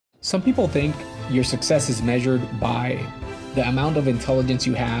Some people think your success is measured by the amount of intelligence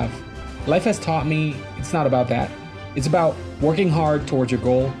you have. Life has taught me it's not about that. It's about working hard towards your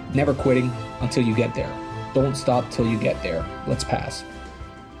goal, never quitting until you get there. Don't stop till you get there. Let's pass.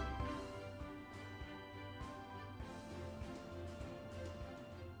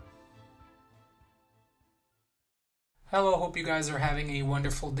 Hello, hope you guys are having a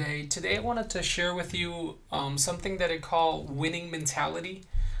wonderful day. Today I wanted to share with you something that I call winning mentality.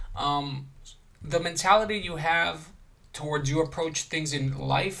 The mentality you have towards you approach things in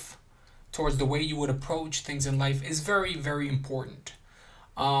life, towards the way you would approach things in life is very, very important.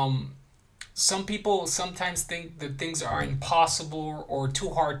 Some people sometimes think that things are impossible or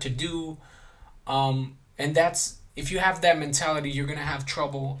too hard to do. And that's, if you have that mentality, you're going to have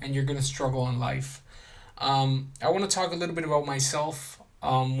trouble and you're going to struggle in life. I want to talk a little bit about myself.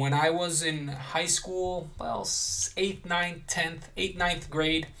 When I was in high school, well, 8th, 9th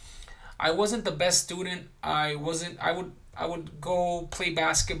grade, I wasn't the best student. I would go play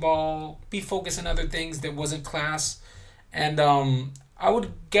basketball, be focused on other things that wasn't class. And I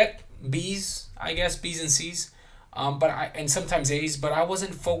would get B's, I guess, B's and C's. And sometimes A's, but I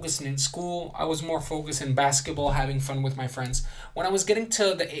wasn't focusing in school. I was more focused in basketball, having fun with my friends. When I was getting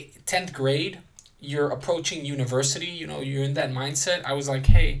to the 10th grade, you're approaching university, you're in that mindset. I was like,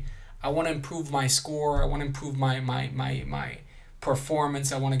 hey, I want to improve my score. I want to improve my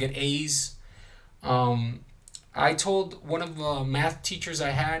performance. I want to get A's. I told one of the math teachers I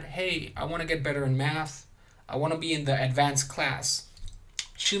had, hey, I want to get better in math. I want to be in the advanced class.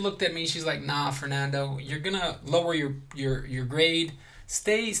 She looked at me. She's like, nah, Fernando, you're going to lower your grade.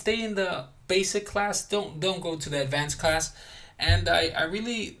 Stay in the basic class. Don't go to the advanced class. And I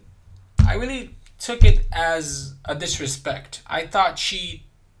really took it as a disrespect. I thought she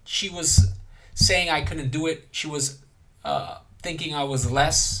was saying I couldn't do it. She was thinking I was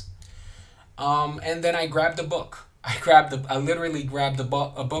less. And then I grabbed a book. I literally grabbed a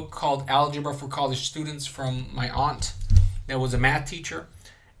book called Algebra for College Students from my aunt that was a math teacher.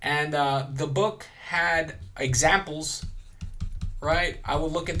 And the book had examples, right? I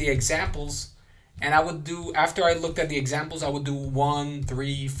would look at the examples. And I would do, after I looked at the examples, I would do 1,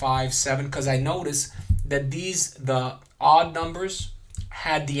 3, 5, 7, because I noticed that the odd numbers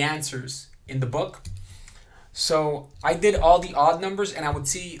had the answers in the book. So I did all the odd numbers, and I would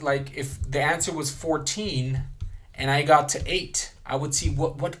see, like, if the answer was 14 and I got to 8, I would see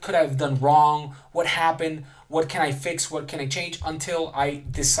what could I have done wrong, what happened, what can I fix, what can I change, until I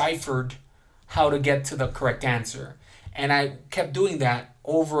deciphered how to get to the correct answer. And I kept doing that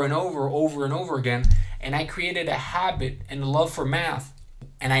over and over again. And I created a habit and a love for math.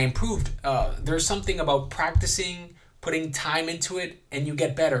 And I improved. There's something about practicing, putting time into it, and you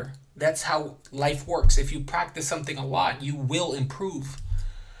get better. That's how life works. If you practice something a lot, you will improve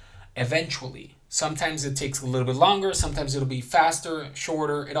eventually. Sometimes it takes a little bit longer. Sometimes it'll be faster,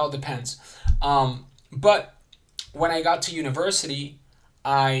 shorter. It all depends. But when I got to university,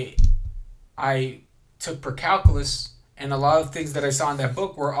 I took pre-calculus. And a lot of things that I saw in that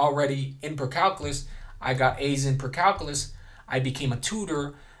book were already in pre-calculus. I got A's in pre-calculus. I became a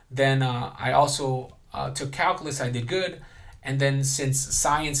tutor. Then I also took calculus. I did good. And then since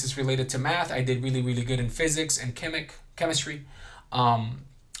science is related to math, I did really, really good in physics and chemistry.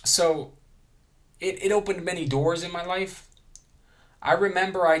 So it opened many doors in my life. I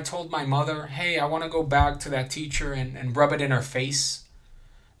remember I told my mother, hey, I want to go back to that teacher and rub it in her face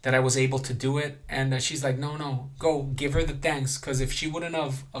that I was able to do it. And she's like, no, go give her the thanks. Because if she wouldn't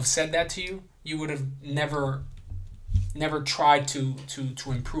have said that to you, you would have never tried to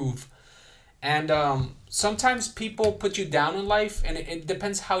improve. And sometimes people put you down in life, and it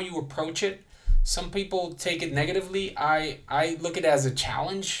depends how you approach it. Some people take it negatively. I look at it as a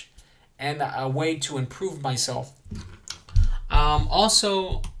challenge and a way to improve myself.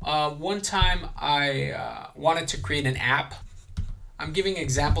 Also, one time I wanted to create an app. I'm giving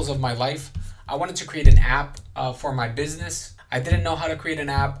examples of my life. I wanted to create an app for my business. I didn't know how to create an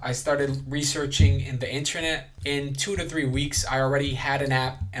app. I started researching in the internet. In 2 to 3 weeks, I already had an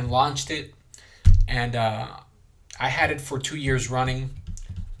app and launched it. And I had it for 2 years running.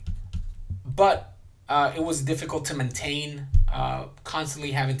 But it was difficult to maintain, constantly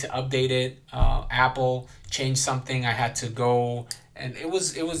having to update it. Apple changed something, I had to go. And it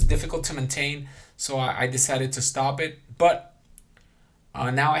was difficult to maintain. So I decided to stop it. But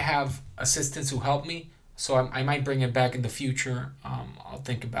now I have assistants who help me, so I might bring it back in the future. I'll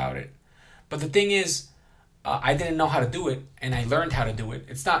think about it. But the thing is, I didn't know how to do it, and I learned how to do it.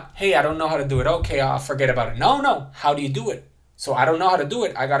 It's not, hey, I don't know how to do it. Okay, I'll forget about it. No. How do you do it? So I don't know how to do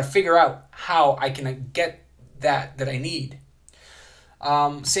it. I got to figure out how I can get that I need.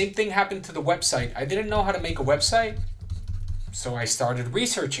 Same thing happened to the website. I didn't know how to make a website, so I started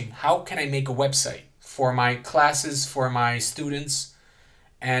researching. How can I make a website for my classes, for my students?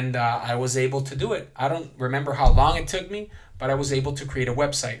 And I was able to do it. I don't remember how long it took me, but I was able to create a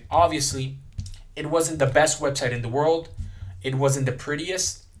website. Obviously, it wasn't the best website in the world. It wasn't the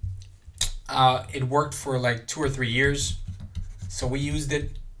prettiest. It worked for like 2 or 3 years. So we used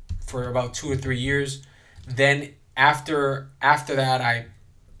it for about 2 or 3 years. Then after that, I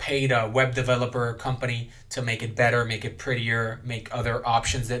paid a web developer company to make it better, make it prettier, make other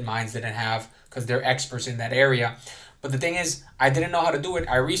options that mine didn't have, because they're experts in that area. But the thing is, I didn't know how to do it.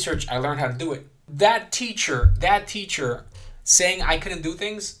 I researched, I learned how to do it. That teacher saying I couldn't do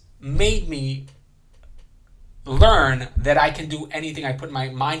things made me learn that I can do anything I put my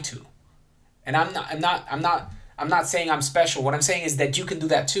mind to. And I'm not saying I'm special. What I'm saying is that you can do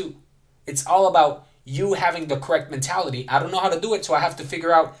that too. It's all about you having the correct mentality. I don't know how to do it, so I have to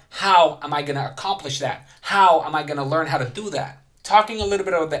figure out how am I going to accomplish that? How am I going to learn how to do that? Talking a little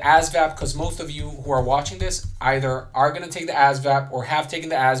bit about the ASVAB, because most of you who are watching this either are going to take the ASVAB or have taken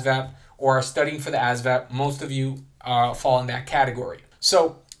the ASVAB or are studying for the ASVAB. Most of you fall in that category.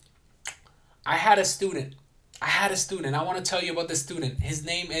 So I had a student. I want to tell you about this student. His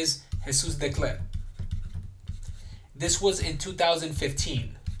name is Jesus Declet. This was in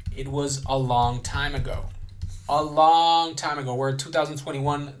 2015. It was a long time ago. A long time ago. We're in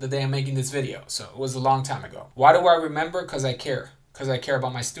 2021, the day I'm making this video. So it was a long time ago. Why do I remember? Because I care. Because I care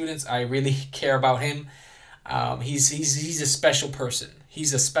about my students. I really care about him. He's a special person.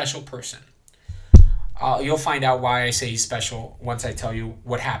 He's a special person. You'll find out why I say he's special once I tell you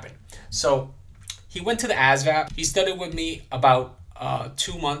what happened. So he went to the ASVAB. He studied with me about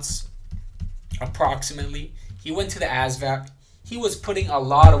 2 months, approximately. He went to the ASVAB. He was putting a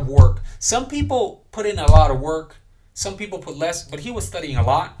lot of work. Some people put in a lot of work. Some people put less, but he was studying a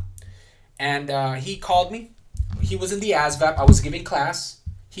lot. And he called me. He was in the ASVAB. I was giving class.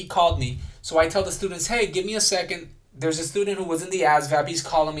 He called me. So I tell the students, hey, give me a second. There's a student who was in the ASVAB. He's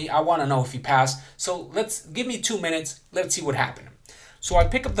calling me. I want to know if he passed. So give me 2 minutes. Let's see what happened. So I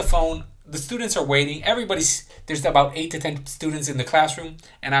pick up the phone. The students are waiting. There's about 8 to 10 students in the classroom.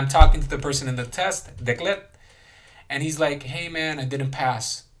 And I'm talking to the person in the test, Declet. And he's like, hey, man, I didn't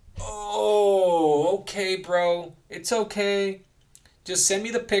pass. Oh, okay, bro. It's okay. Just send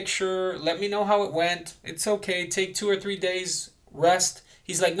me the picture. Let me know how it went. It's okay. Take 2 or 3 days. Rest.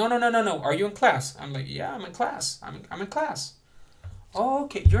 He's like, no. Are you in class? I'm like, yeah, I'm in class. I'm in class. Oh,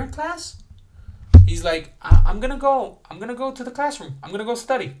 okay. You're in class? He's like, I'm going to go. I'm going to go to the classroom. I'm going to go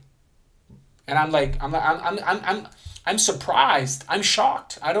study. And I'm like, I'm surprised. I'm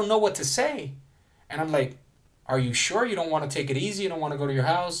shocked. I don't know what to say. And I'm like, are you sure you don't want to take it easy? You don't want to go to your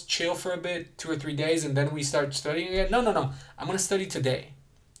house, chill for a bit, 2 or 3 days, and then we start studying again? No. I'm going to study today.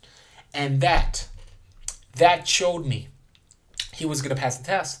 And that showed me he was going to pass the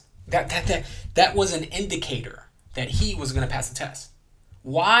test. That was an indicator that he was going to pass the test.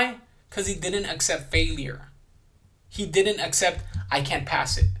 Why? Because he didn't accept failure. He didn't accept, I can't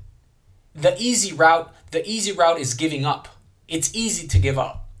pass it. The easy route is giving up. It's easy to give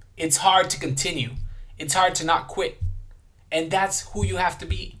up. It's hard to continue. It's hard to not quit. And that's who you have to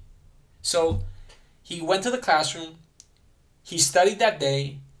be. So he went to the classroom. He studied that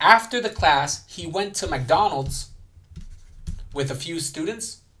day. After the class, he went to McDonald's with a few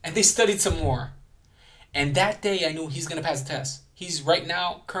students, and they studied some more. And that day, I knew he's going to pass the test. He's right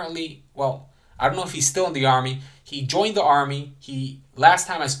now currently, well, I don't know if he's still in the Army. He joined the Army. Last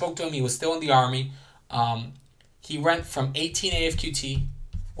time I spoke to him, he was still in the Army. He went from 18 AFQT.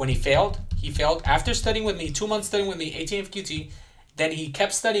 When he failed after studying with me, 2 months studying with me, 18 AFQT. Then he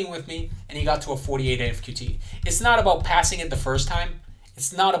kept studying with me, and he got to a 48 AFQT. It's not about passing it the first time.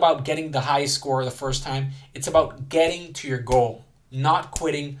 It's not about getting the highest score the first time. It's about getting to your goal, not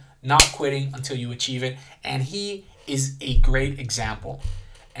quitting until you achieve it. And he is a great example.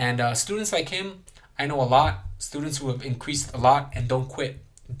 And students like him, I know a lot. Students who have increased a lot and don't quit,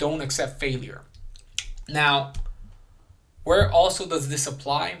 don't accept failure. Now, where also does this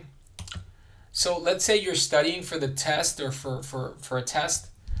apply? So let's say you're studying for the test or for a test,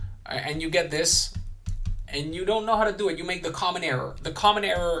 and you get this, and you don't know how to do it. You make the common error. The common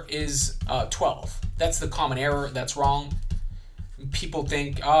error is 12. That's the common error. That's wrong. People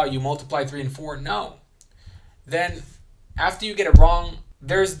think, oh, you multiply 3 and 4. No. Then after you get it wrong,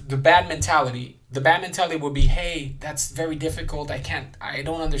 there's the bad mentality. The bad mentality would be, hey, that's very difficult. I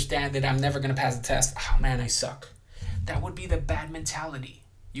don't understand it. I'm never going to pass the test. Oh, man, I suck. That would be the bad mentality.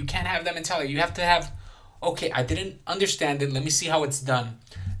 You can't have that mentality. You have to have, okay, I didn't understand it. Let me see how it's done.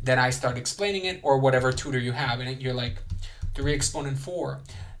 Then I start explaining it, or whatever tutor you have. And you're like, 3 exponent 4.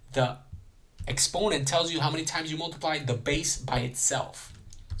 The exponent tells you how many times you multiply the base by itself.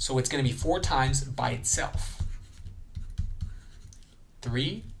 So it's going to be 4 times by itself.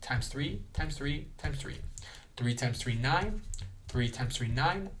 3 times 3 times 3 times 3. 3 times 3, 9. 3 times 3,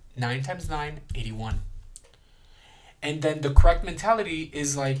 9. 9 times 9, 81. And then the correct mentality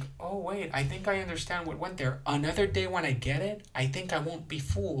is like, oh, wait, I think I understand what went there. Another day when I get it, I think I won't be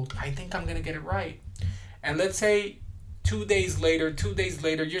fooled. I think I'm going to get it right. And let's say 2 days later,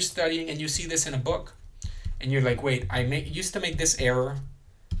 you're studying and you see this in a book. And you're like, wait, I used to make this error.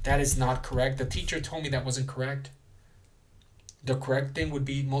 That is not correct. The teacher told me that wasn't correct. The correct thing would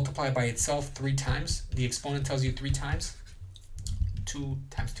be multiply by itself 3 times. The exponent tells you 3 times. 2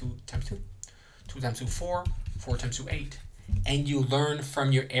 times 2 times 2. 2 times 2, 4. 4 times 2, 8. And you learn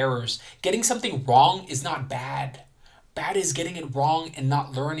from your errors. Getting something wrong is not bad. Bad is getting it wrong and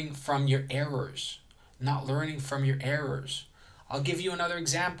not learning from your errors. Not learning from your errors. I'll give you another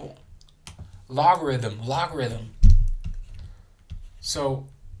example. Logarithm. So,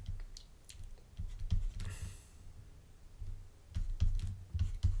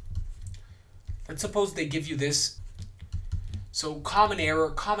 let's suppose they give you this. So common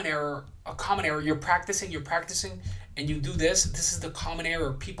error, you're practicing, and you do this. This is the common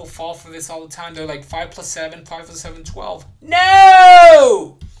error. People fall for this all the time. They're like 5 plus 7, 5 plus 7, 12.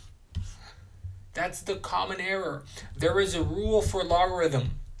 No! That's the common error. There is a rule for logarithm.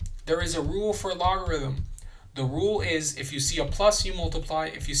 The rule is if you see a plus, you multiply.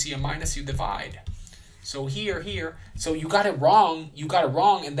 If you see a minus, you divide. So here. So you got it wrong,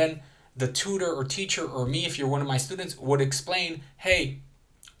 and then the tutor or teacher or me, if you're one of my students, would explain, hey,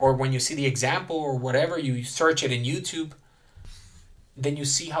 or when you see the example or whatever, you search it in YouTube, then you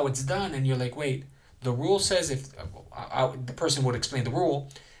see how it's done and you're like, wait, the rule says if the person would explain the rule,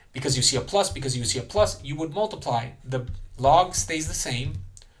 because you see a plus, you would multiply. The log stays the same,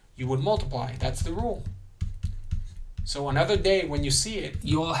 you would multiply. That's the rule. So another day when you see it,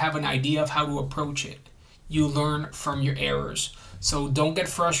 you'll have an idea of how to approach it. You learn from your errors. So don't get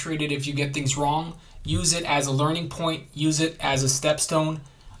frustrated if you get things wrong. Use it as a learning point. Use it as a stepstone.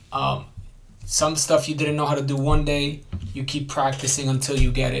 Some stuff you didn't know how to do one day, you keep practicing until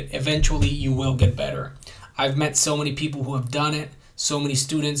you get it. Eventually, you will get better. I've met so many people who have done it, so many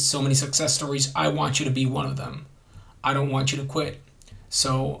students, so many success stories. I want you to be one of them. I don't want you to quit.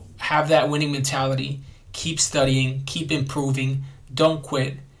 So have that winning mentality. Keep studying. Keep improving. Don't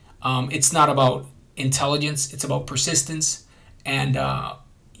quit. It's not about intelligence. It's about persistence. And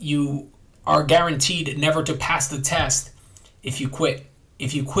you are guaranteed never to pass the test if you quit.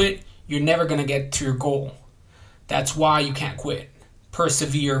 If you quit, you're never going to get to your goal. That's why you can't quit.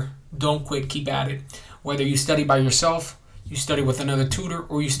 Persevere. Don't quit. Keep at it. Whether you study by yourself, you study with another tutor,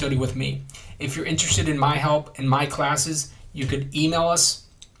 or you study with me. If you're interested in my help and my classes, you could email us.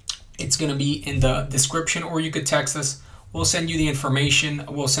 It's going to be in the description, or you could text us. We'll send you the information.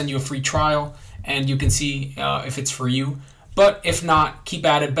 We'll send you a free trial, and you can see if it's for you. But if not, keep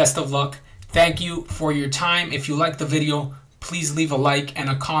at it. Best of luck. Thank you for your time. If you like the video, please leave a like and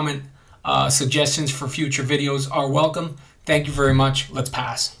a comment. Suggestions for future videos are welcome. Thank you very much. Let's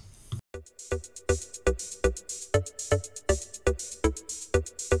pass.